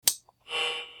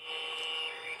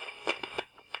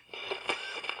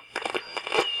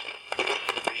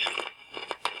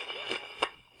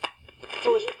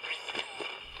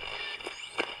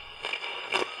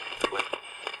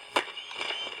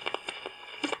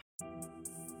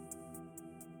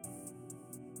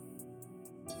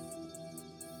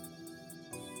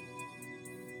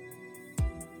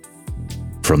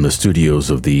From the studios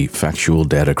of the Factual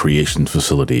Data Creation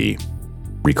Facility,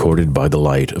 recorded by the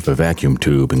light of a vacuum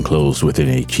tube enclosed within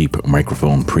a cheap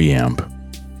microphone preamp,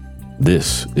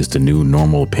 this is the New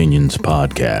Normal Opinions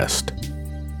podcast.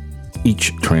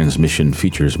 Each transmission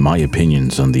features my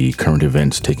opinions on the current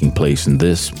events taking place in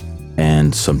this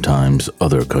and sometimes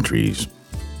other countries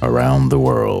around the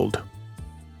world.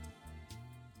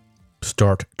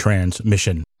 Start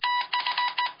transmission.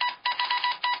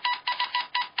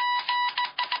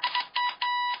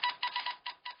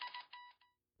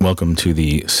 Welcome to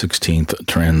the 16th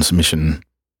transmission.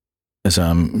 As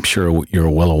I'm sure you're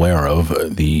well aware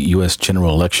of, the U.S.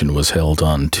 general election was held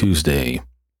on Tuesday.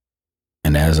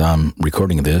 And as I'm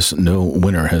recording this, no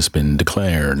winner has been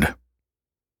declared.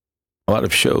 A lot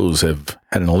of shows have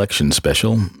had an election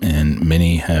special, and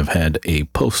many have had a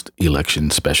post-election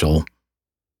special.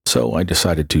 So I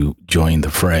decided to join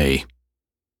the fray.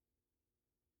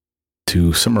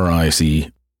 To summarize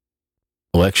the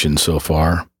election so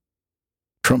far,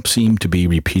 Trump seemed to be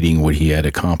repeating what he had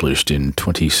accomplished in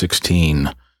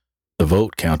 2016. The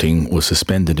vote counting was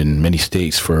suspended in many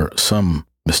states for some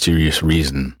mysterious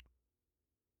reason.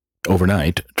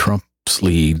 Overnight, Trump's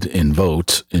lead in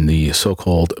votes in the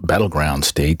so-called battleground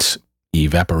states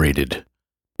evaporated,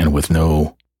 and with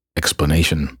no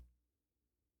explanation.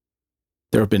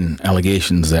 There have been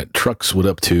allegations that trucks with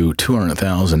up to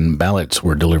 200,000 ballots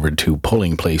were delivered to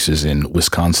polling places in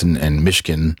Wisconsin and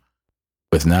Michigan,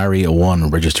 with nary a one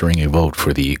registering a vote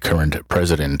for the current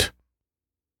president.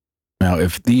 Now,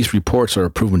 if these reports are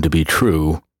proven to be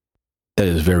true, that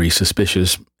is very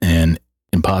suspicious and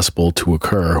impossible to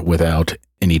occur without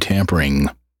any tampering.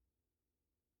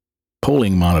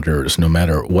 Polling monitors, no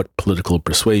matter what political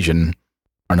persuasion,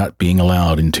 are not being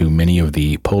allowed into many of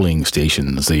the polling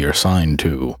stations they are assigned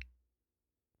to.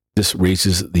 This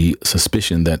raises the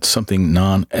suspicion that something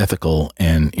non-ethical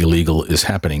and illegal is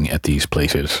happening at these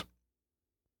places.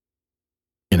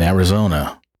 In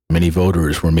Arizona, many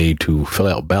voters were made to fill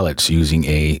out ballots using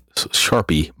a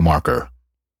Sharpie marker,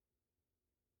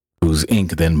 whose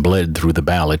ink then bled through the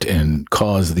ballot and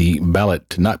caused the ballot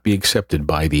to not be accepted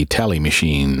by the tally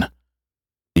machine.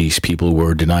 These people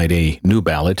were denied a new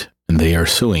ballot, and they are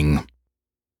suing.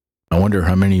 I wonder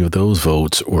how many of those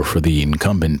votes were for the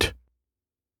incumbent.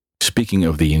 Speaking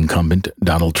of the incumbent,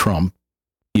 Donald Trump,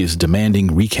 he is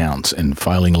demanding recounts and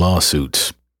filing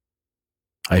lawsuits.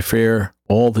 I fear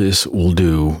all this will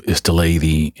do is delay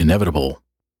the inevitable.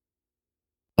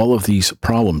 All of these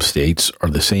problem states are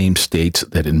the same states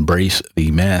that embrace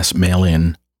the mass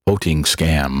mail-in voting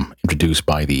scam introduced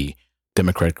by the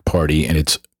Democratic Party and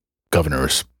its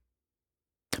governors.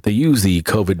 They use the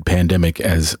COVID pandemic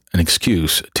as an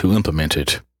excuse to implement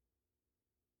it.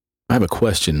 I have a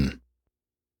question.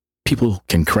 People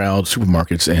can crowd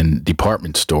supermarkets and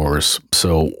department stores,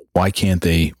 so why can't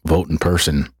they vote in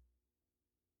person?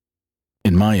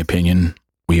 In my opinion,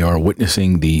 we are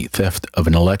witnessing the theft of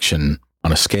an election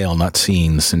on a scale not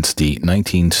seen since the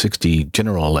 1960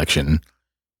 general election,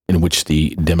 in which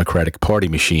the Democratic Party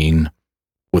machine,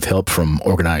 with help from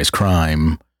organized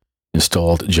crime,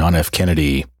 installed John F.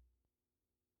 Kennedy.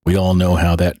 We all know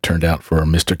how that turned out for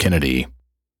Mr. Kennedy.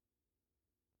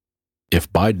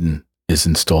 If Biden is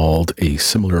installed, a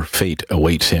similar fate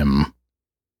awaits him.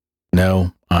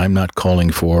 No, I'm not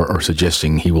calling for or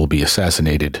suggesting he will be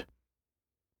assassinated.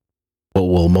 What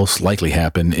will most likely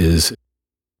happen is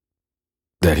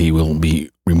that he will be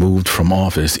removed from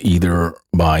office either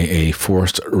by a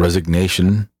forced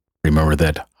resignation, remember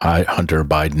that Hunter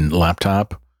Biden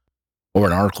laptop, or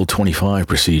an Article 25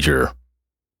 procedure.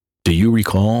 Do you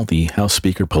recall the House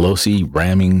Speaker Pelosi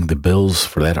ramming the bills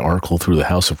for that article through the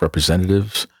House of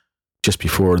Representatives just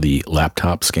before the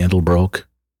laptop scandal broke?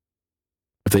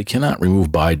 If they cannot remove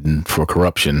Biden for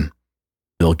corruption,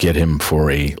 they'll get him for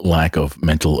a lack of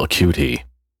mental acuity.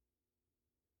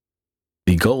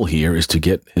 The goal here is to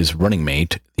get his running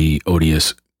mate, the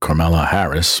odious Kamala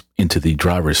Harris, into the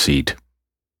driver's seat.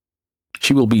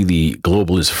 She will be the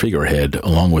globalist figurehead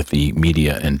along with the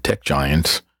media and tech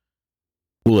giants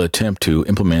who will attempt to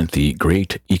implement the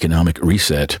Great Economic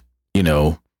Reset,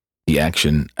 the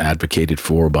action advocated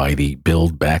for by the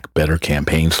Build Back Better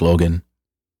campaign slogan.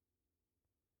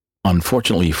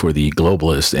 Unfortunately for the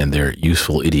globalists and their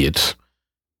useful idiots,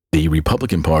 the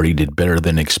Republican Party did better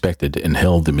than expected and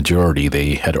held the majority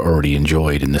they had already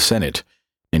enjoyed in the Senate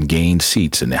and gained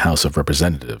seats in the House of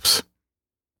Representatives.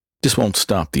 This won't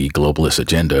stop the globalist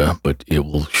agenda, but it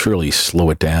will surely slow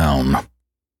it down.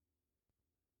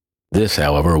 This,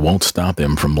 however, won't stop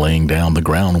them from laying down the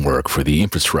groundwork for the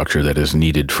infrastructure that is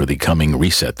needed for the coming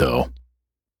reset, though.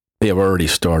 They have already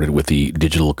started with the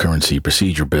digital currency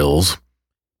procedure bills,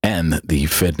 and the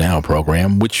FedNow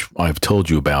program, which I've told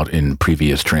you about in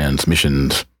previous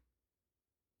transmissions.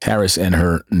 Harris and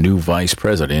her new vice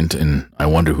president, and I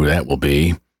wonder who that will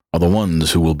be, are the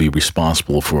ones who will be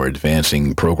responsible for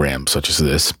advancing programs such as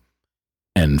this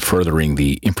and furthering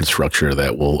the infrastructure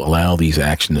that will allow these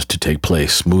actions to take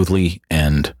place smoothly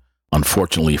and,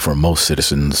 unfortunately for most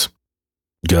citizens,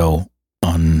 go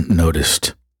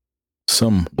unnoticed.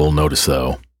 Some will notice,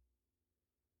 though.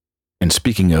 And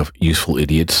speaking of useful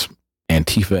idiots,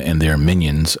 Antifa and their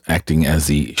minions, acting as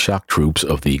the shock troops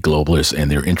of the globalists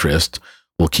and their interests,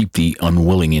 will keep the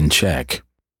unwilling in check.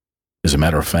 As a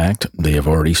matter of fact, they have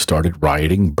already started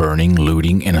rioting, burning,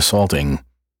 looting, and assaulting.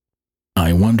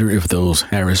 I wonder if those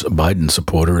Harris-Biden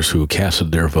supporters who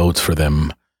casted their votes for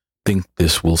them think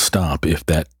this will stop if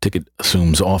that ticket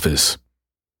assumes office.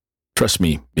 Trust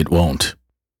me, it won't.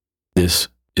 This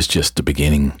is just the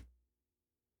beginning.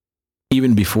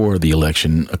 Even before the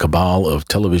election, a cabal of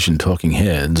television talking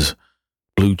heads,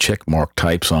 blue checkmark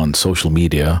types on social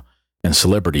media, and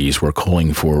celebrities were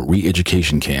calling for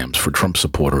re-education camps for Trump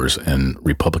supporters and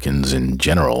Republicans in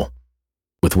general,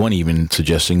 with one even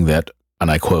suggesting that,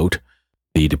 and I quote,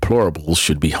 the deplorables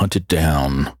should be hunted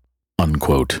down,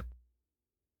 unquote.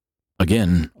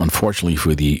 Again, unfortunately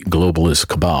for the globalist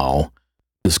cabal,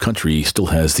 this country still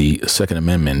has the Second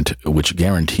Amendment, which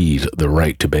guarantees the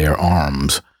right to bear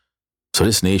arms, so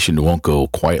this nation won't go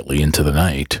quietly into the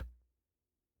night.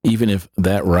 Even if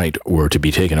that right were to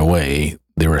be taken away,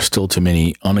 there are still too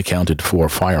many unaccounted for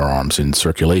firearms in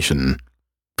circulation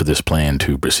for this plan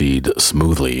to proceed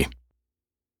smoothly.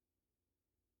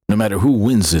 No matter who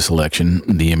wins this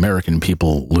election, the American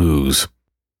people lose.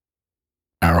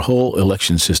 Our whole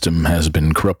election system has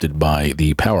been corrupted by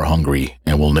the power-hungry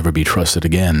and will never be trusted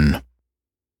again.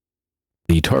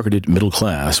 The targeted middle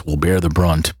class will bear the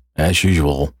brunt, as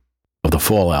usual, of the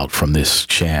fallout from this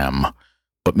sham,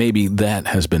 but maybe that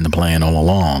has been the plan all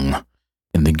along.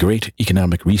 In the great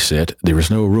economic reset, there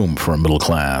is no room for a middle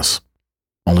class,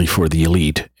 only for the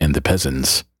elite and the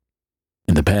peasants.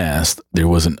 In the past, there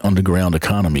was an underground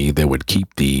economy that would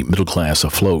keep the middle class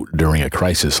afloat during a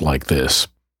crisis like this.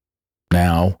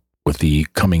 Now, with the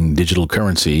coming digital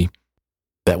currency,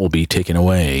 that will be taken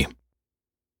away.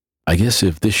 I guess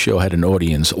if this show had an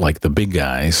audience like the big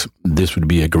guys, this would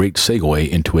be a great segue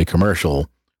into a commercial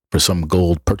for some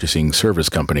gold purchasing service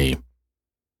company.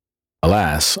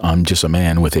 Alas, I'm just a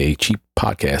man with a cheap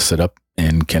podcast setup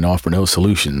and can offer no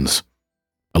solutions.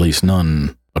 At least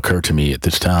none occur to me at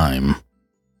this time.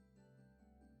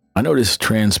 I know this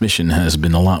transmission has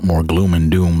been a lot more gloom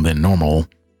and doom than normal,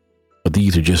 but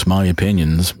these are just my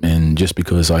opinions, and just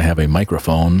because I have a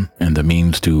microphone and the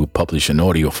means to publish an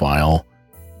audio file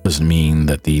doesn't mean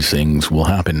that these things will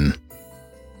happen.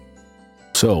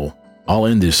 So, I'll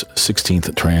end this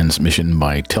 16th transmission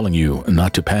by telling you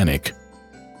not to panic,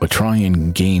 but try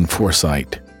and gain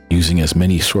foresight using as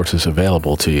many sources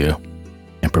available to you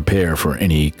and prepare for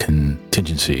any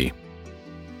contingency.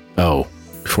 Oh,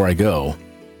 before I go,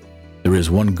 there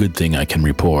is one good thing I can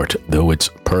report, though it's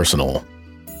personal.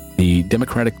 The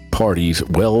Democratic Party's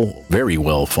very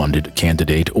well-funded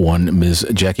candidate, one Ms.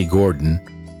 Jackie Gordon,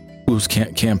 whose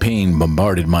campaign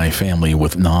bombarded my family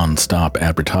with non-stop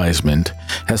advertisement,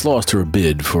 has lost her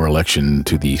bid for election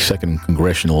to the 2nd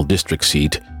Congressional District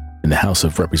seat in the House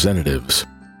of Representatives.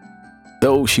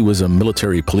 Though she was a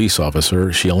military police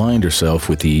officer, she aligned herself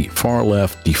with the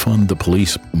far-left defund the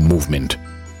police movement.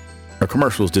 Her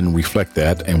commercials didn't reflect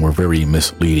that and were very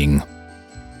misleading.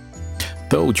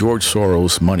 Though George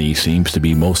Soros' money seems to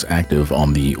be most active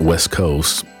on the West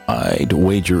Coast, I'd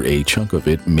wager a chunk of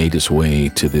it made its way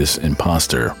to this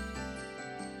imposter.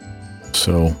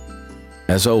 So,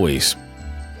 as always,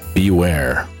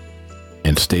 beware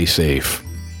and stay safe.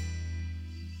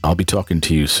 I'll be talking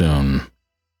to you soon.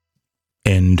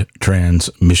 End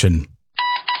transmission.